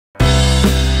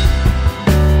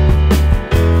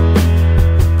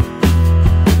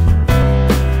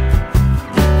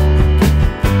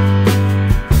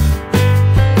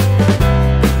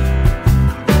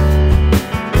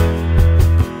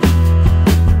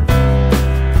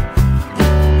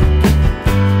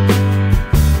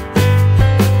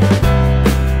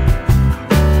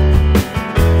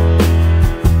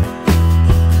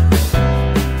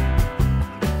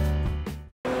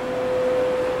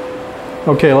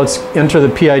Okay, let's enter the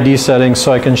PID settings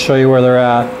so I can show you where they're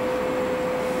at.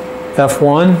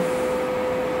 F1,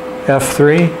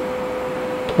 F3,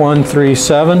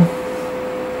 137,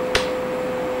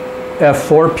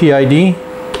 F4 PID,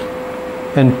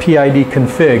 and PID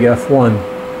config F1.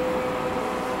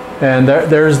 And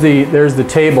there's the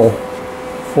table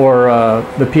for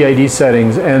the PID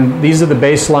settings, and these are the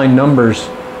baseline numbers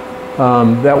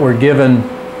that were given,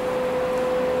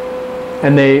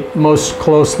 and they most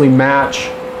closely match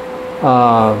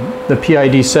the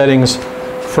PID settings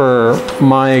for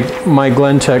my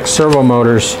Glentech servo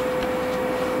motors.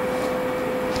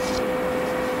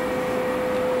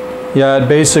 Yeah, it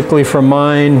basically for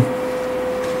mine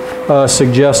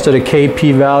suggested a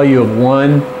KP value of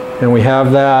 1, and we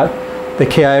have that. The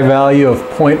KI value of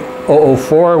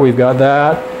 0.004, we've got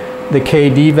that. The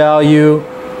KD value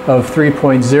of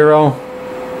 3.0.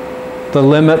 The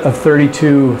limit of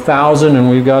 32,000, and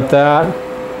we've got that.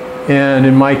 And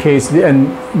in my case, and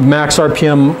max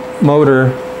RPM motor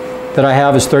that I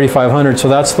have is 3,500, so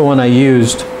that's the one I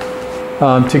used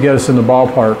to get us in the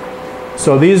ballpark.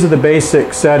 So these are the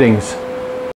basic settings.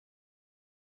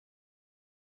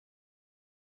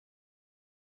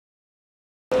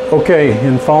 Okay,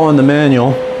 in following the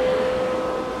manual,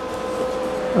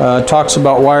 it talks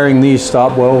about wiring the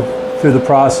E-stop. Well, through the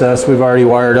process, we've already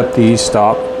wired up the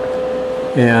E-stop.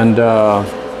 And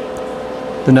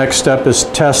the next step is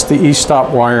test the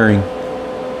E-stop wiring.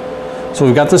 So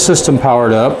we've got the system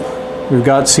powered up. We've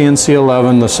got CNC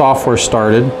 11, the software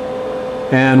started,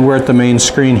 and we're at the main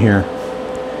screen here.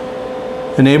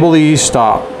 Enable the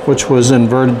E-stop, which was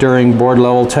inverted during board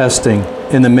level testing.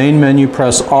 In the main menu,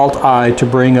 press Alt-I to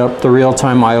bring up the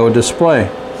real-time I/O display.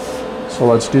 So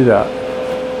let's do that.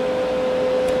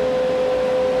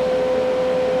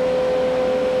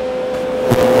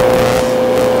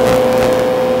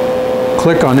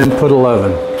 Click on input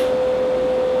 11.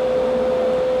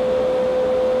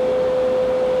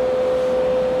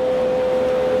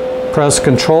 Press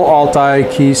Ctrl-Alt-I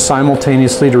keys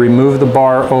simultaneously to remove the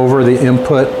bar over the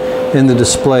input in the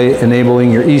display,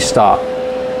 enabling your E-stop.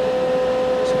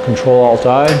 So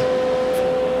Ctrl-Alt-I,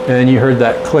 and you heard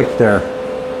that click there.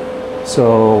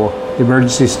 So the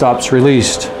emergency stop's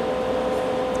released.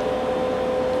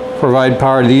 Provide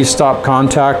power to the E-stop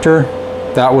contactor.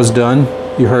 That was done.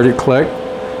 You heard it click.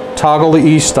 Toggle the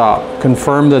E-stop.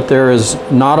 Confirm that there is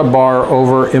not a bar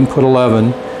over input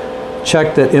 11.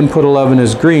 Check that input 11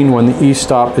 is green when the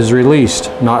E-stop is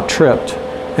released, not tripped,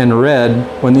 and red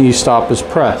when the E-stop is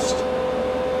pressed.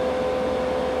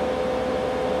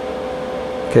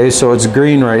 Okay, so it's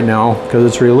green right now because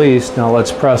it's released. Now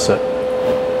let's press it.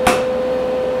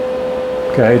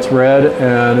 Okay, it's red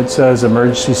and it says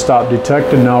emergency stop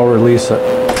detected. Now release it.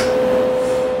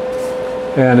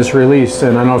 And it's released,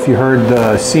 and I don't know if you heard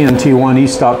the CNT1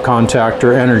 E-stop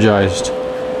contactor energized.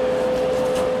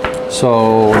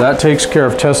 So that takes care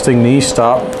of testing the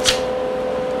E-stop.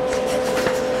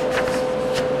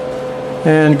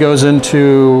 And goes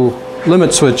into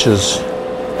limit switches.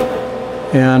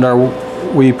 And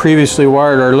we previously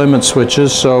wired our limit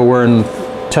switches, so we're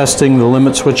testing the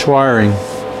limit switch wiring.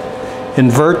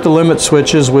 Invert the limit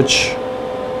switches, which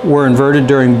were inverted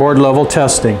during board level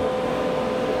testing.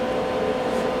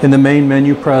 In the main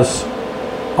menu, press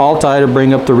Alt-I to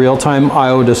bring up the real-time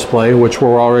I/O display, which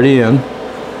we're already in.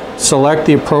 Select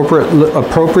the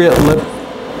appropriate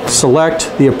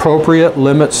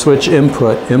limit switch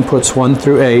input, inputs 1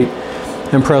 through 8,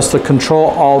 and press the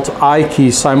Ctrl-Alt-I key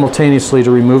simultaneously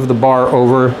to remove the bar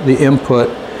over the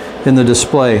input in the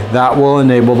display. That will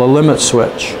enable the limit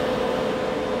switch.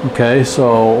 Okay,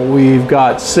 so we've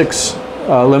got 6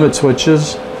 limit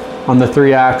switches on the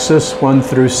 3-axis, 1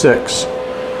 through 6.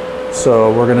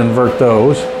 So we're going to invert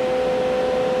those.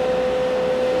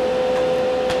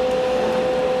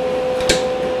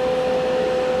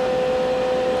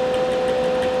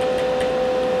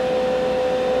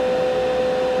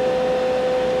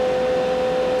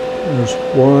 There's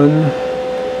 1.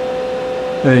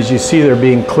 And as you see, they're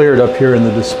being cleared up here in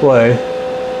the display.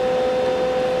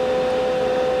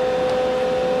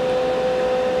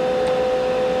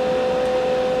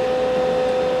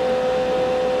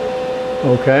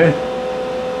 Okay,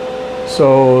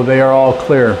 so they are all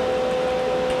clear.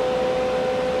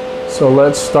 So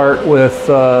let's start with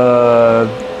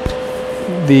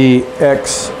the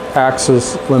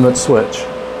X-axis limit switch.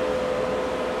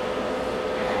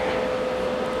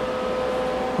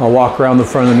 I'll walk around the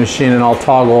front of the machine and I'll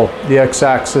toggle the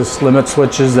X-axis limit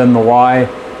switches, then the Y.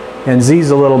 And Z's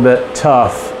a little bit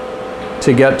tough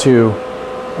to get to,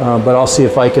 but I'll see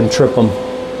if I can trip them.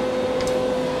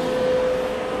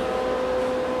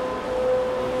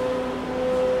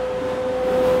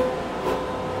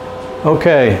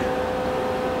 Okay,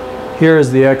 here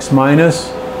is the X minus.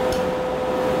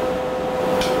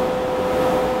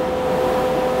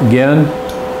 Again,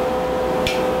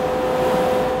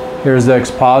 here's the X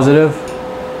positive.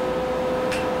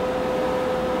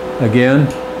 Again,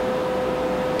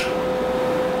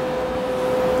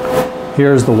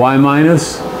 here's the Y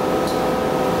minus.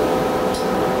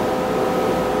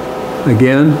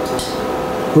 Again,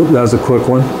 oop, that was a quick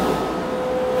one.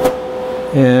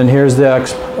 And here's the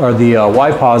X, or the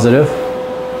Y positive.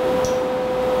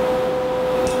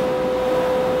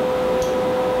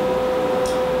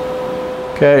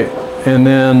 Okay, and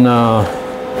then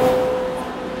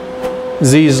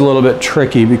Z is a little bit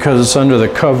tricky because it's under the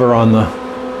cover on the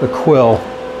quill.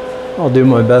 I'll do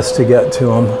my best to get to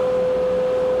them.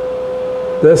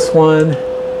 This one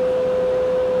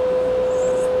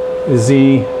is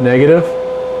Z negative.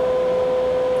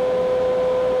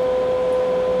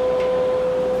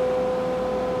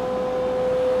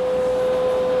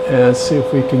 And let's see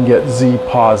if we can get Z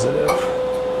positive.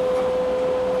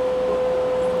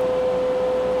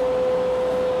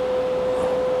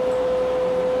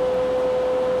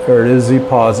 There it is, Z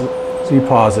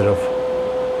positive.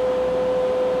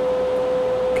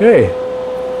 Okay,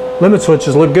 limit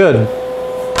switches look good.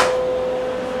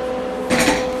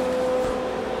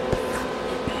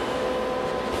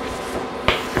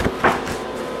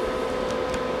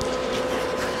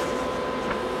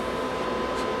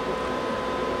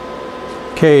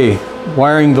 Okay,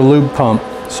 wiring the lube pump.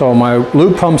 So my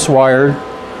lube pump's wired.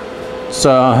 It's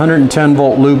a 110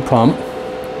 volt lube pump.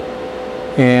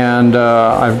 And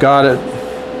I've got it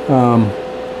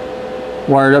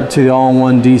wired up to the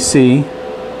all-in-one DC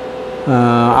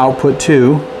output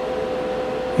 2,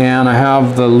 and I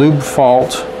have the lube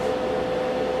fault,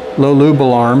 low lube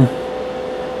alarm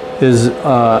is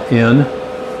in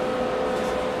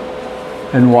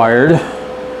and wired.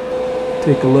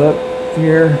 Take a look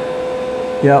here.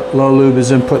 Yep, low lube is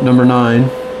input number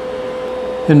 9.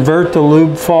 Invert the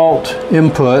lube fault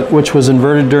input, which was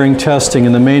inverted during testing.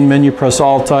 In the main menu, press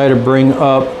Alt-I to bring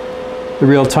up the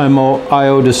real-time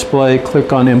I/O display.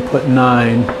 Click on input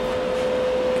 9.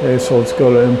 Okay, so let's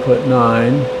go to input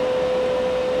 9.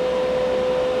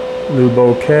 Lube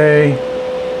OK.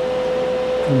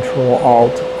 Control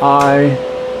Alt-I.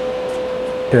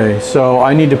 Okay, so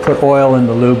I need to put oil in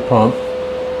the lube pump.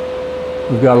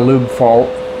 We've got a lube fault,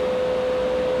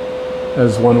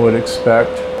 as one would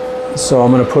expect. So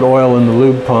I'm going to put oil in the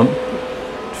lube pump,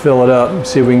 fill it up, and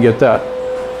see if we can get that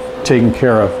taken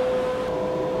care of.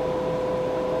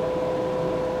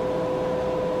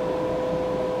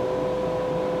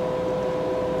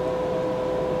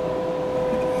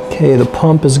 Okay, the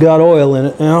pump has got oil in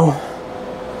it now.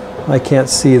 I can't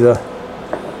see the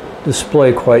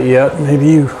display quite yet. Maybe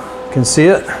you can see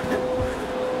it.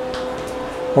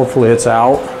 Hopefully it's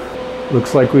out.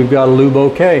 Looks like we've got a lube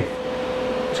OK.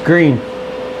 It's green.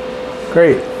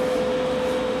 Great.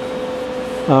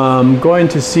 I'm going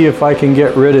to see if I can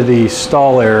get rid of the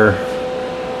stall error.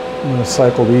 I'm going to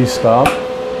cycle the Estop.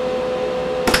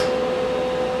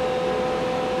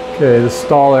 Okay, the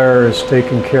stall error is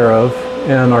taken care of,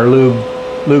 and our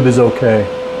lube is okay.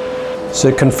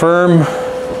 So confirm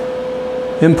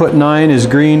input 9 is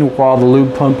green while the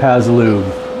lube pump has lube,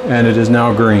 and it is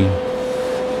now green.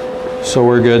 So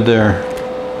we're good there.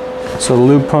 So the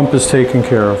lube pump is taken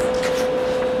care of.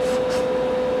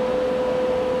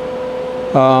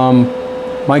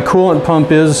 My coolant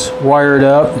pump is wired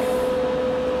up.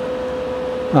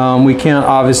 We can't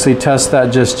obviously test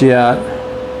that just yet,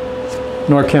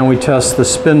 nor can we test the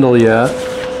spindle yet.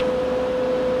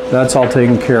 That's all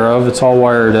taken care of. It's all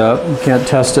wired up. We can't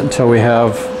test it until we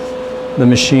have the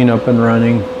machine up and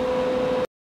running.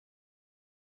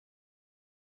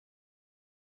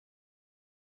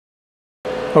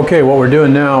 Okay, what we're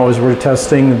doing now is we're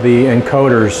testing the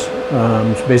encoders.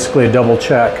 It's basically a double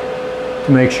check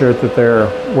to make sure that they're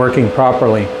working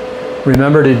properly.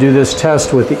 Remember to do this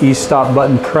test with the Estop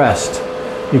button pressed.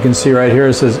 You can see right here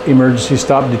it says emergency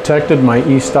stop detected. My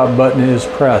Estop button is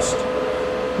pressed.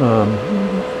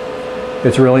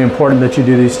 It's really important that you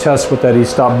do these tests with that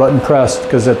Estop button pressed,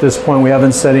 because at this point we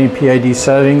haven't set any PID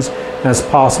settings, and it's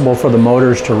possible for the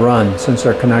motors to run since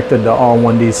they're connected to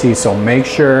all-in-one DC. So make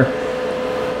sure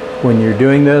when you're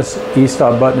doing this,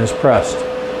 Estop button is pressed.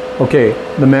 Okay,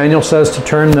 the manual says to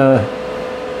turn the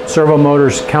servo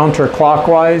motors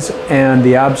counterclockwise, and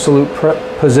the absolute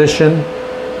position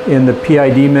in the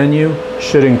PID menu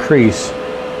should increase.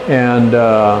 And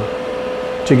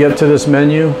to get to this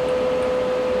menu,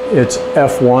 it's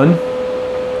F1,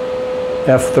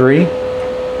 F3,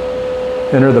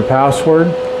 enter the password,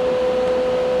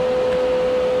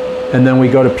 and then we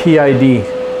go to PID.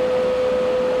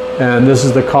 And this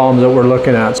is the columns that we're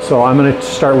looking at. So I'm going to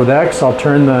start with X. I'll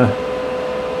turn the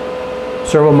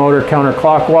servo motor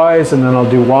counterclockwise, and then I'll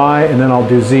do Y, and then I'll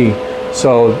do Z.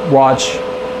 So watch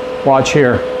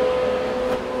here.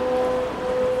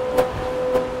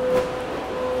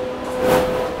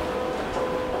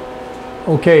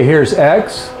 Okay, here's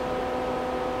X.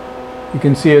 You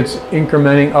can see it's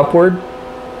incrementing upward.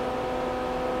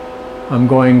 I'm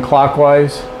going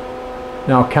clockwise.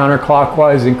 Now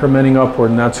counterclockwise, incrementing upward,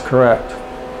 and that's correct.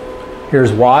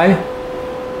 Here's Y.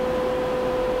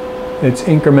 It's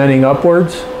incrementing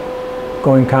upwards,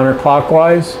 going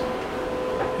counterclockwise.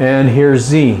 And here's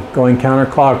Z, going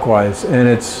counterclockwise, and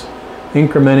it's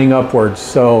incrementing upwards.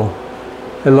 So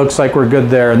it looks like we're good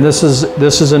there. And this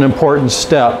is an important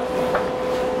step.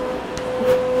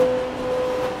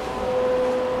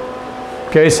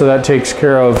 Okay, so that takes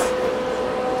care of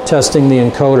testing the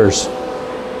encoders.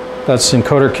 That's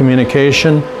encoder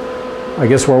communication. I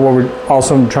guess what we're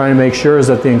also trying to make sure is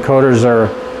that the encoders are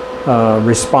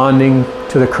responding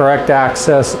to the correct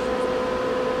access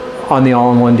on the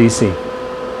all-in-one DC.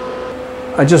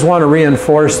 I just want to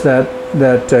reinforce that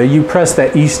you press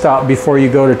that E-stop before you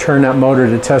go to turn that motor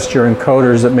to test your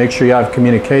encoders, that make sure you have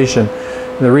communication.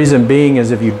 And the reason being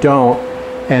is if you don't,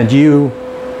 and you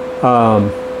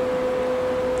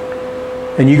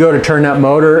go to turn that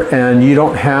motor and you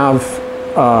don't have,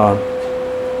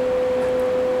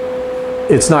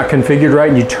 it's not configured right,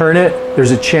 and you turn it,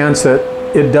 there's a chance that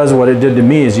it does what it did to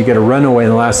me, is you get a runaway,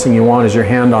 and the last thing you want is your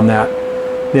hand on the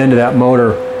end of that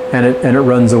motor, and it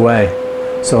runs away.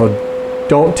 So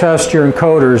don't test your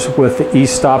encoders with the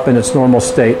E-stop in its normal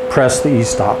state. Press the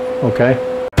E-stop, okay?